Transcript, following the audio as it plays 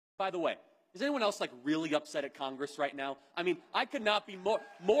By the way, is anyone else like really upset at Congress right now? I mean, I could not be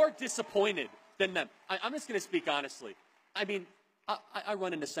more disappointed than them. I'm just going to speak honestly. I mean, I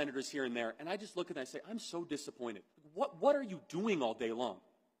run into senators here and there, and I just look at them and I say, I'm so disappointed. What are you doing all day long?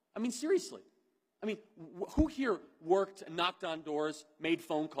 I mean, seriously. I mean, who here worked, knocked on doors, made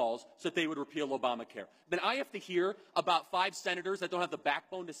phone calls so that they would repeal Obamacare? Then I have to hear about 5 senators that don't have the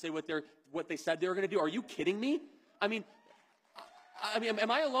backbone to say what they said they were going to do. Are you kidding me? I mean, am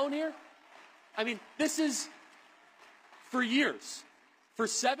I alone here? I mean, this is, for years, for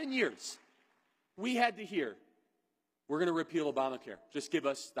 7 years, we had to hear, we're going to repeal Obamacare. Just give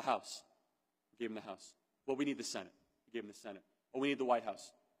us the House. We gave them the House. Well, we need the Senate. We gave them the Senate. Oh, we need the White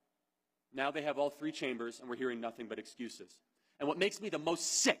House. Now they have all 3 chambers, and we're hearing nothing but excuses. And what makes me the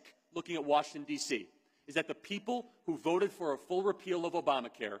most sick looking at Washington, D.C., is that the people who voted for a full repeal of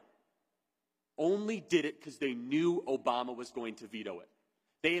Obamacare only did it because they knew Obama was going to veto it.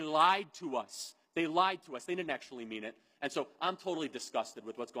 They lied to us. They lied to us. They didn't actually mean it. And so I'm totally disgusted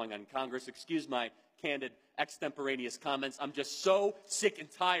with what's going on in Congress. Excuse my candid, extemporaneous comments. I'm just so sick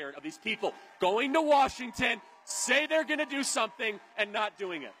and tired of these people going to Washington, say they're going to do something, and not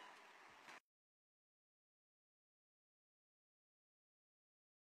doing it.